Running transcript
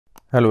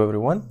Hello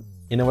everyone.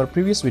 In our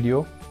previous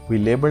video, we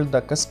labeled the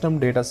custom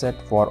dataset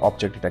for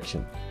object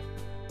detection.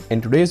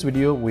 In today's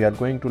video, we are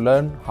going to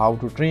learn how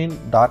to train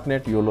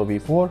Darknet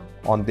YOLOv4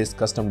 on this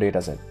custom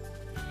dataset.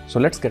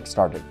 So let's get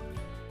started.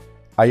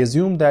 I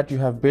assume that you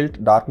have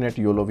built Darknet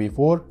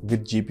YOLOv4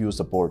 with GPU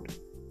support.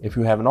 If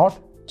you have not,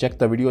 check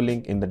the video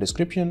link in the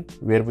description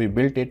where we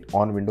built it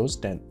on Windows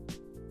 10.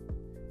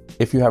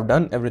 If you have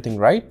done everything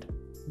right,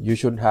 you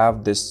should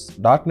have this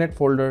Darknet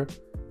folder,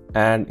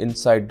 and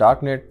inside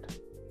Darknet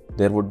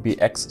there would be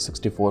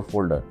x64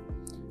 folder.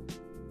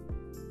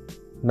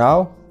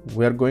 Now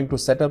we are going to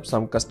set up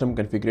some custom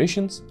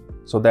configurations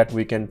so that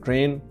we can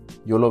train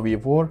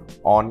YOLOv4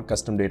 on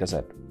custom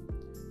dataset.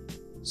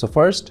 So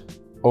first,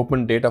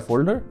 open data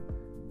folder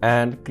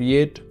and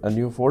create a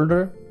new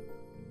folder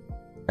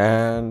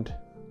and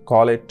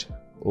call it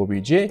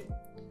obj.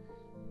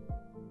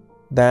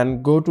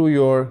 Then go to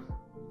your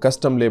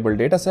custom label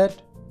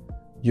dataset.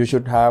 You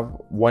should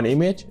have one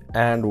image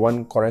and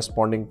one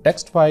corresponding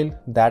text file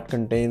that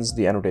contains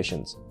the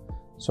annotations.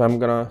 So I'm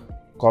gonna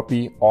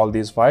copy all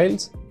these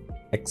files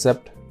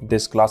except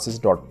this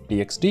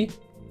classes.txt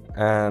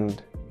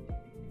and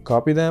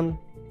copy them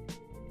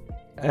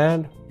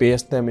and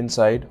paste them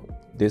inside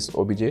this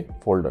obj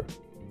folder.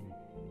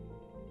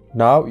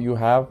 Now you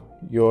have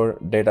your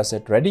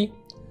dataset ready.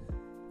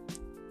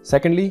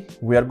 Secondly,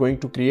 we are going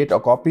to create a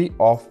copy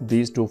of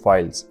these two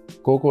files,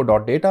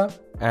 coco.data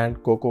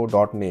and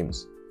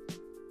coco.names.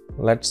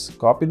 Let's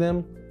copy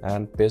them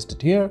and paste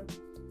it here,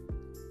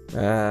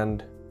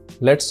 and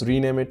let's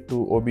rename it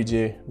to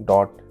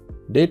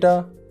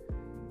obj.data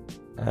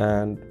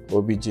and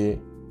obj.names.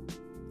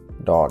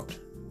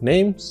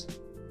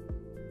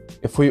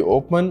 If we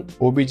open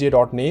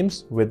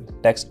obj.names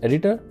with text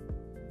editor,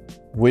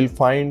 we'll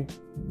find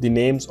the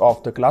names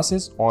of the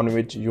classes on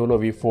which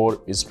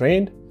YOLOv4 is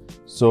trained.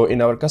 So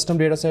in our custom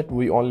dataset,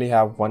 we only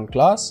have one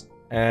class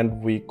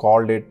and we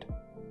called it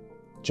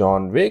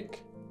John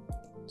Wick.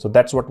 So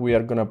that's what we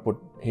are gonna put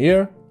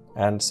here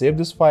and save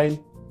this file.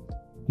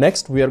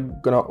 Next, we are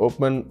gonna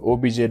open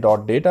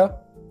obj.data.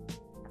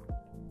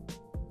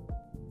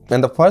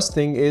 And the first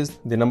thing is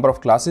the number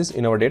of classes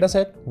in our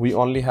dataset. We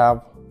only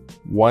have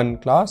one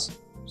class,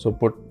 so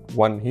put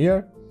one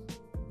here.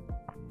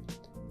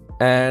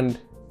 And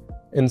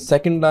in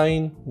second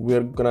line,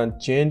 we're gonna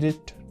change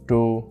it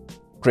to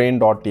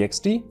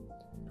train.txt.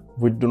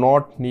 We do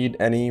not need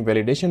any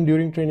validation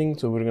during training,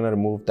 so we're gonna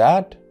remove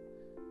that.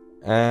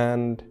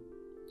 And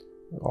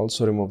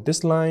also remove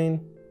this line.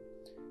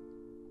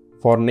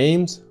 For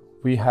names,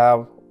 we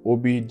have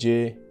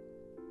obj.names,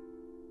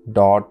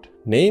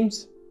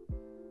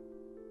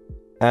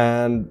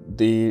 and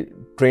the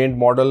trained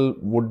model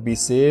would be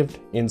saved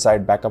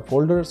inside backup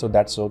folder, so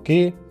that's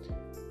okay.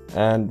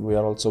 And we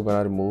are also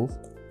gonna remove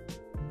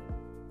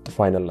the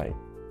final line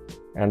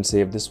and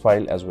save this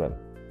file as well.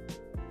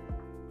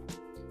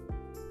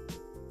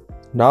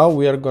 Now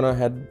we are gonna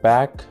head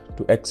back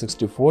to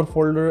x64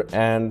 folder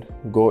and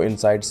go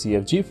inside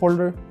CFG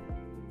folder.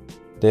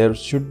 There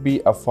should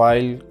be a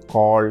file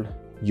called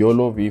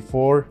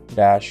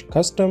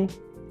YOLOv4-custom.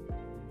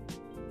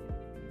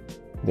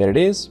 There it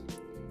is.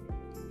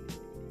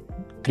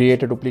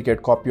 Create a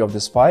duplicate copy of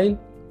this file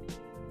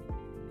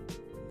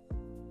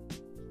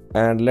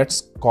and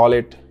let's call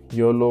it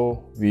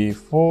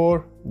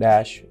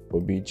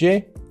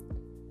YOLOv4-obj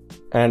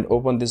and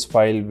open this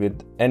file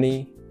with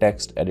any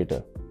text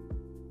editor.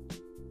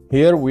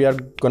 Here we are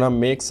gonna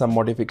make some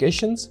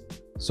modifications.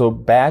 So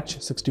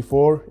batch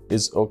 64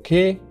 is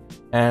okay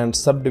and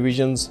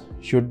subdivisions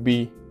should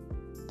be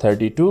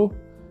 32.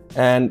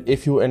 And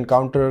if you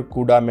encounter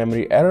CUDA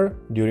memory error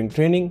during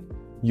training,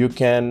 you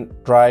can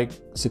try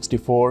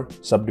 64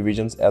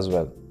 subdivisions as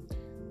well.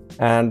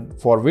 And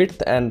for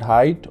width and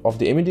height of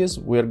the images,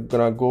 we're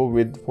gonna go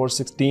with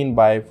 416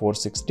 by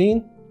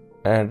 416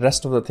 and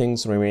rest of the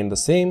things remain the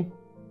same.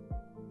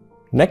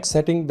 Next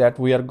setting that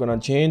we are gonna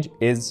change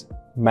is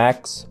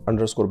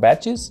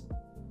max_batches.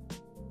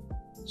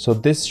 So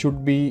this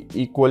should be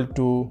equal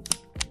to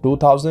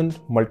 2000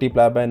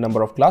 multiplied by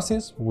number of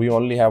classes. We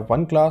only have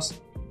one class,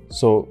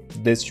 so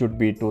this should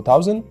be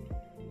 2000,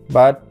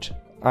 but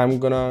I'm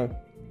gonna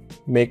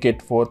make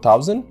it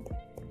 4000.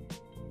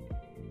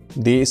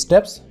 The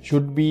steps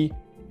should be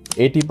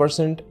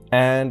 80%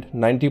 and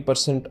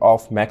 90%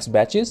 of max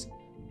batches.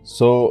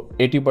 So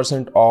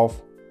 80%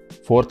 of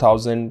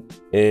 4000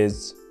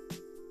 is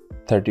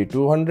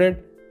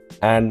 3200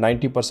 and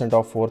 90%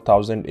 of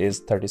 4000 is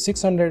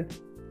 3600.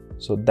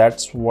 So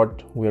that's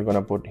what we're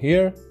gonna put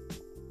here.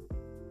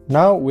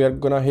 Now we are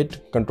gonna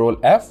hit Ctrl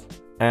F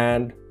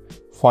and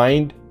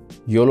find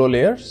YOLO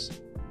layers.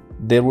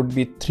 There would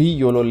be 3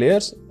 YOLO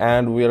layers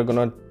and we are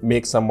gonna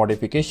make some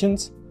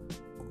modifications.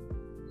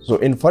 So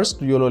in first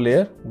YOLO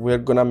layer, we're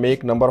gonna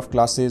make number of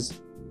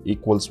classes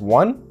equals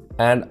 1,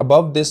 and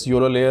above this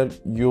YOLO layer,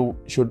 you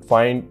should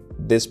find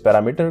this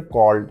parameter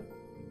called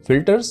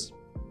filters.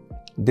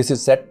 This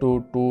is set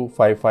to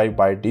 255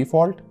 by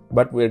default,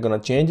 but we're gonna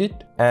change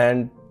it.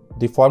 And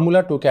the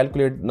formula to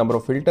calculate number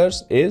of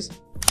filters is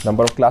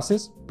number of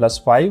classes plus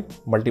 5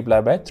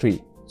 multiplied by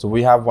 3. So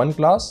we have one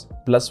class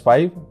plus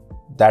 5,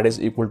 that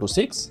is equal to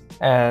 6,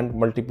 and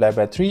multiply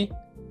by 3,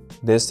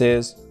 this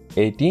is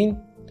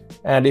 18.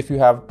 And if you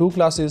have two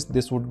classes,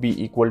 this would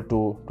be equal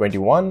to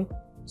 21.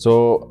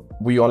 So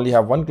we only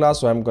have one class,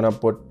 so I'm gonna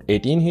put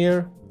 18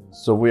 here.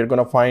 So we're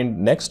gonna find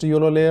next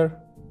YOLO layer,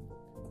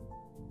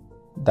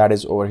 that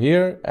is over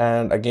here.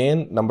 And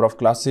again, number of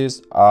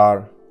classes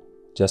are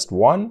just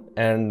 1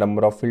 and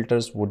number of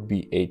filters would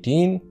be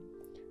 18.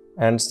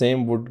 And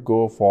same would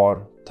go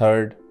for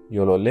third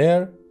YOLO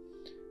layer.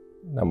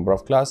 Number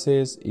of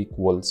classes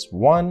equals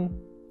 1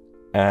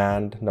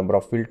 and number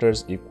of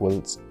filters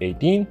equals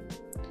 18.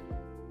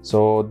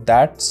 So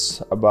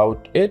that's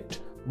about it.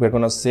 We're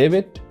gonna save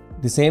it.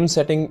 The same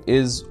setting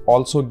is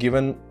also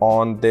given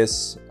on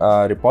this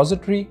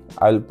repository.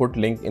 I'll put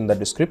link in the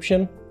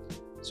description.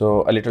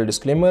 So a little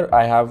disclaimer,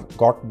 I have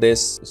got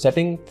this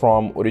setting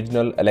from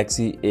original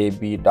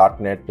YOLOv4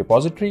 Darknet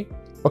repository.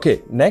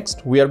 Okay,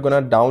 next we are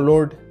gonna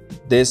download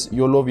this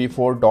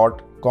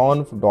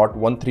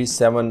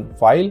YOLOv4.conf.137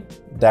 file.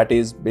 That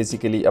is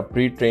basically a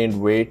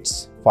pre-trained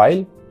weights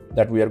file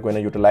that we are going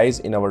to utilize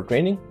in our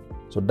training.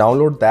 So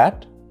download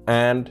that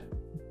and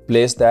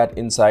place that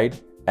inside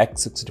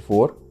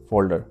x64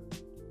 folder.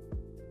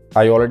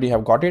 I already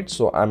have got it,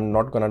 so I'm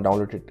not going to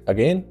download it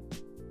again.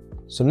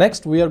 So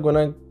next we are going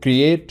to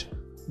create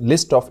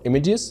list of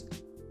images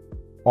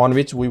on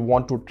which we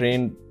want to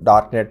train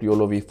Darknet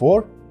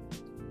YOLOv4.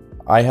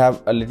 I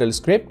have a little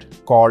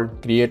script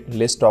called create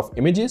list of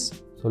images.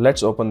 So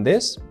let's open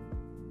this.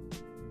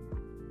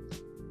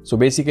 So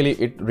basically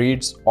it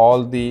reads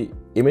all the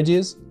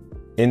images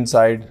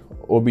inside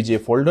obj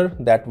folder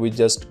that we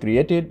just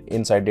created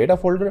inside data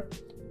folder,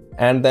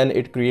 and then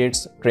it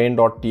creates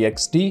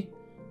train.txt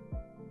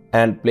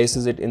and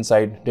places it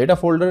inside data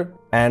folder,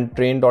 and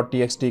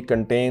train.txt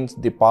contains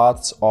the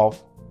paths of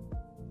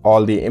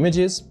all the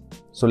images.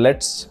 So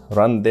let's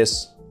run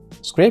this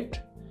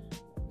script,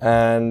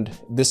 and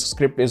this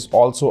script is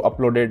also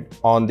uploaded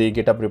on the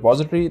GitHub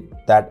repository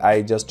that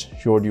I just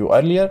showed you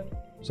earlier.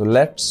 So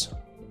let's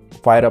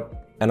fire up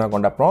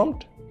Anaconda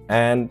prompt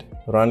and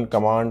run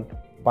command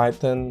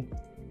python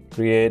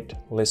create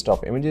list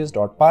of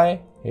images.py,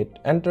 hit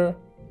enter,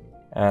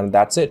 and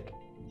that's it.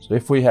 So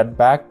if we head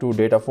back to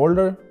data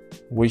folder,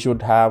 we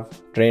should have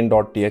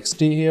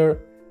train.txt here,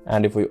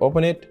 and if we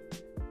open it,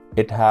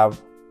 it have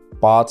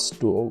paths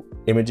to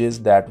images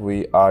that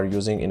we are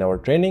using in our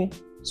training.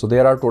 So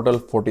there are total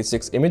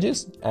 46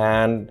 images,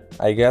 and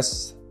I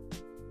guess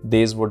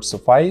these would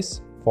suffice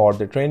for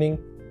the training.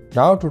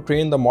 Now to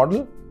train the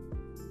model,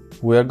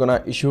 we are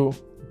gonna issue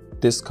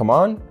this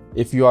command.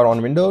 If you are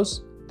on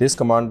Windows, this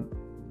command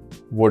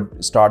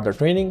would start the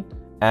training,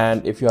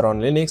 and if you are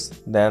on Linux,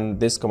 then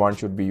this command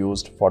should be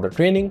used for the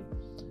training.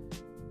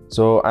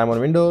 So I'm on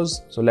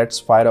Windows, so let's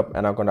fire up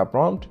Anaconda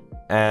prompt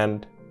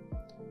and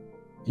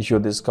issue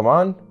this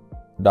command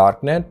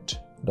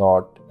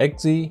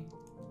darknet.exe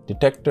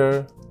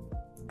detector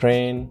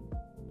train,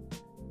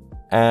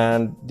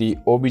 and the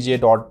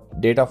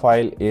obj.data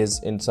file is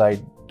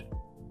inside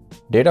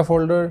data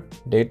folder,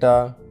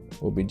 data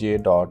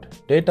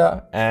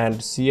obj.data, and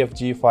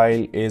cfg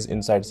file is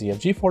inside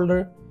cfg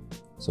folder.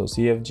 So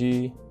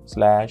cfg /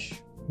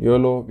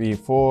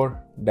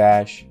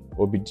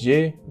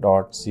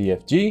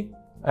 YOLOv4-obj.cfg,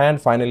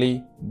 and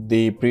finally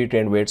the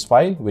pre-trained weights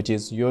file, which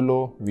is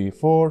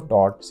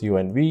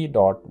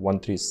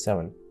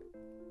YOLOv4.conv.137.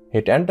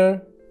 Hit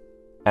enter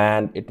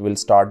and it will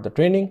start the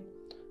training.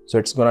 So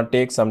it's gonna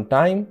take some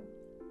time,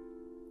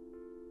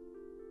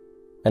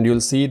 and you'll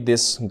see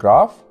this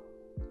graph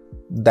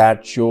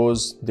that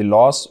shows the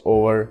loss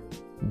over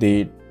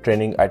the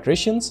training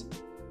iterations.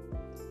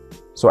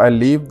 So I'll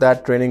leave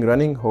that training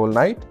running whole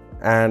night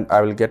and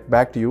I will get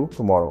back to you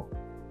tomorrow.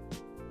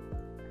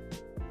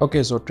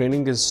 Okay, so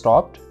training is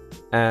stopped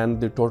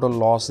and the total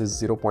loss is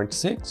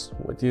 0.6,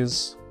 which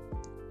is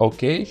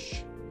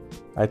okay-ish,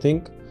 I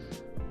think.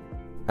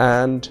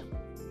 And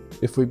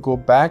if we go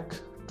back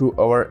to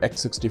our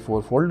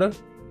x64 folder,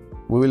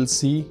 we will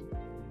see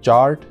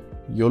chart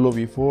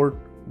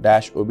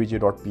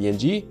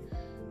YOLOv4-obj.png,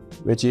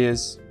 which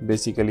is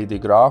basically the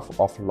graph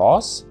of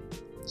loss.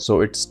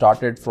 So it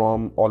started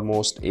from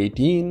almost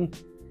 18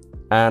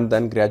 and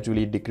then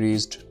gradually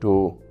decreased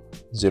to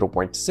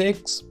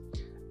 0.6,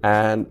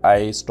 and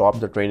I stopped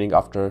the training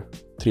after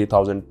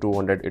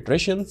 3200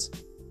 iterations.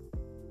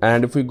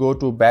 And if we go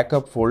to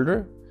backup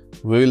folder,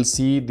 we will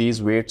see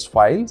these weights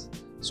files.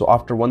 So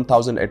after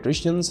 1000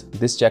 iterations,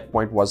 this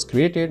checkpoint was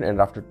created,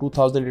 and after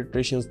 2000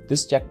 iterations,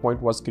 this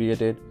checkpoint was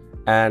created,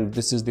 and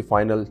this is the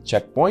final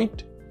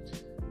checkpoint,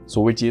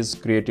 so which is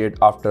created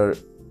after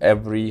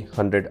every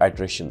 100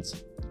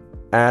 iterations.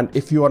 And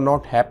if you are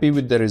not happy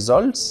with the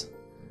results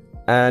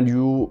and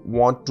you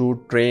want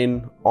to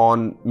train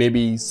on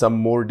maybe some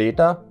more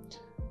data,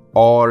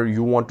 or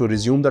you want to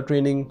resume the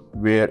training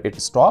where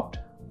it stopped,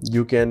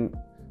 you can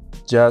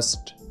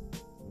just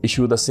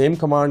issue the same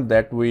command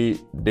that we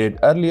did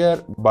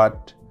earlier,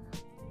 but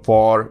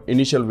for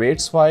initial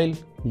weights file,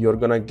 you're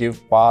gonna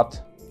give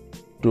path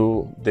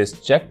to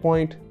this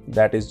checkpoint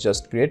that is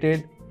just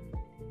created,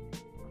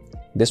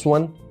 this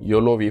one,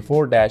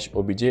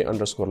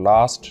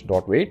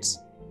 YOLOv4-obj_last.waits.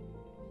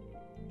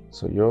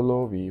 So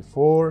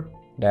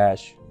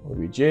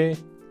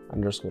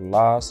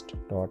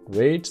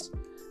YOLOv4-obj_last.waits,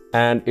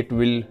 and it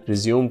will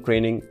resume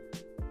training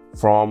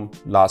from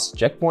last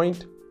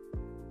checkpoint.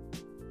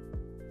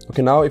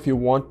 Okay, now if you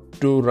want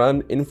to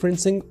run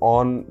inferencing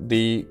on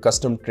the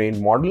custom trained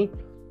model,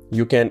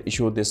 you can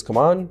issue this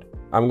command.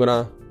 I'm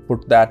gonna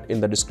put that in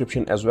the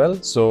description as well.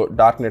 So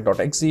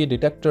darknet.exe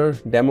detector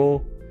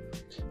demo,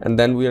 and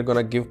then we are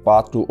gonna give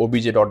path to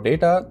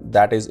obj.data,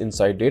 that is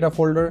inside data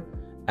folder,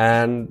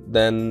 and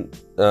then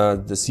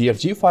the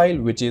CFG file,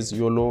 which is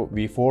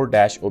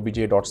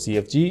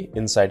YOLOv4-obj.cfg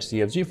inside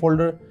CFG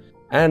folder,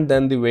 and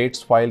then the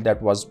weights file that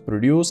was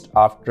produced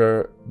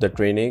after the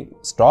training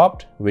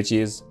stopped, which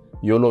is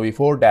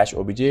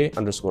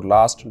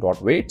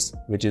YOLOv4-obj_last.waits,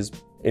 which is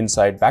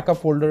inside backup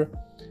folder.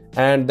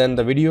 And then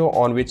the video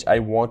on which I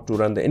want to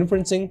run the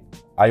inferencing,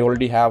 I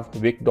already have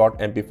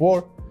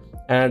wick.mp4,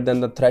 and then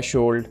the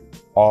threshold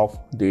of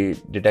the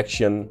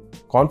detection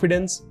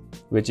confidence,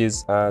 which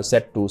is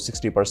set to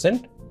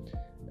 60%.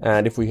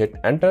 And if we hit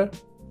enter,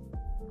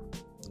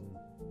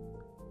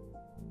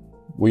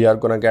 we are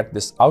gonna get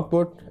this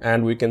output,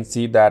 and we can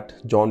see that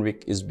John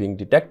Wick is being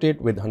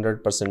detected with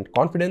 100%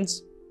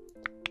 confidence,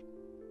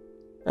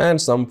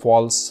 and some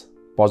false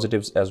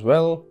positives as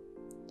well.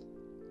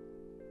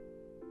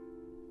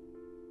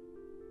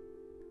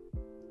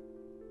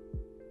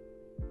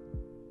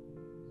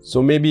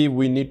 So maybe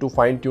we need to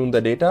fine tune the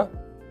data.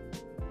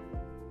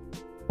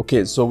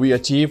 Okay, so we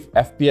achieve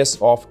FPS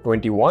of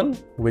 21,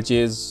 which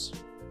is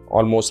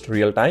almost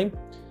real time.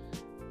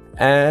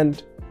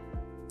 And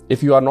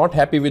if you are not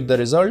happy with the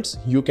results,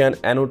 you can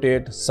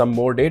annotate some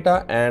more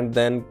data and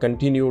then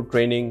continue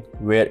training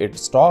where it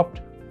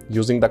stopped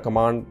using the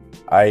command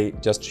I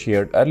just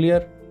shared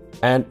earlier.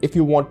 And if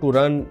you want to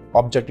run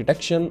object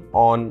detection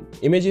on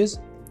images,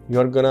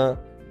 you're gonna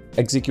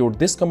execute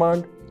this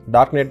command,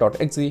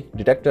 darknet.exe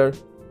detector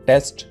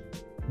test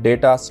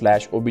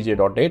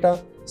data/obj.data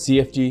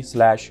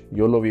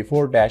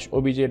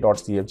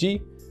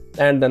cfg/YOLOv4-obj.cfg,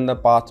 and then the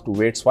path to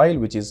weights file,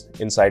 which is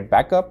inside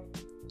backup.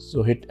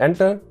 So hit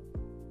enter.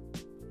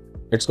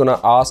 It's gonna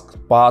ask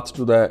path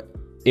to the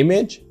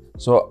image.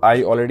 So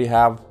I already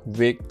have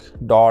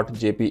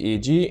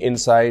wick.jpeg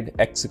inside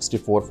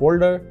x64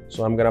 folder.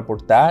 So I'm gonna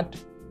put that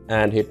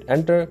and hit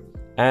enter,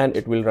 and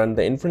it will run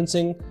the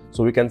inferencing.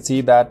 So we can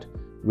see that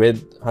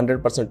with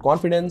 100%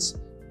 confidence,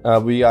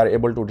 we are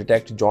able to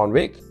detect John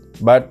Wick,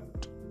 but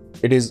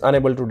it is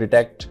unable to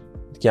detect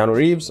Keanu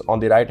Reeves on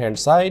the right hand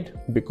side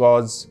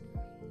because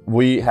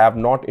we have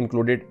not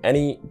included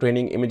any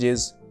training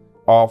images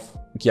of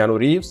Keanu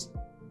Reeves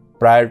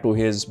prior to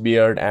his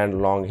beard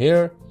and long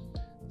hair.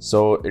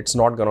 So it's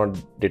not gonna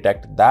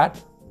detect that.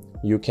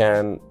 You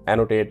can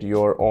annotate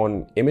your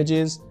own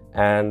images,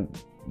 and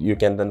you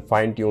can then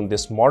fine tune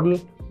this model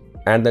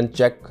and then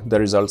check the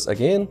results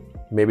again.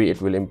 Maybe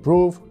it will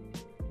improve.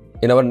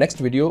 In our next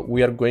video,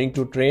 we are going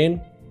to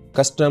train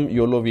custom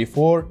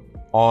YOLOv4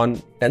 on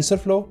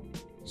TensorFlow.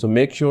 So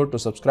make sure to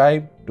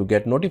subscribe to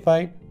get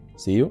notified.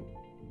 See you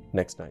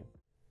next time.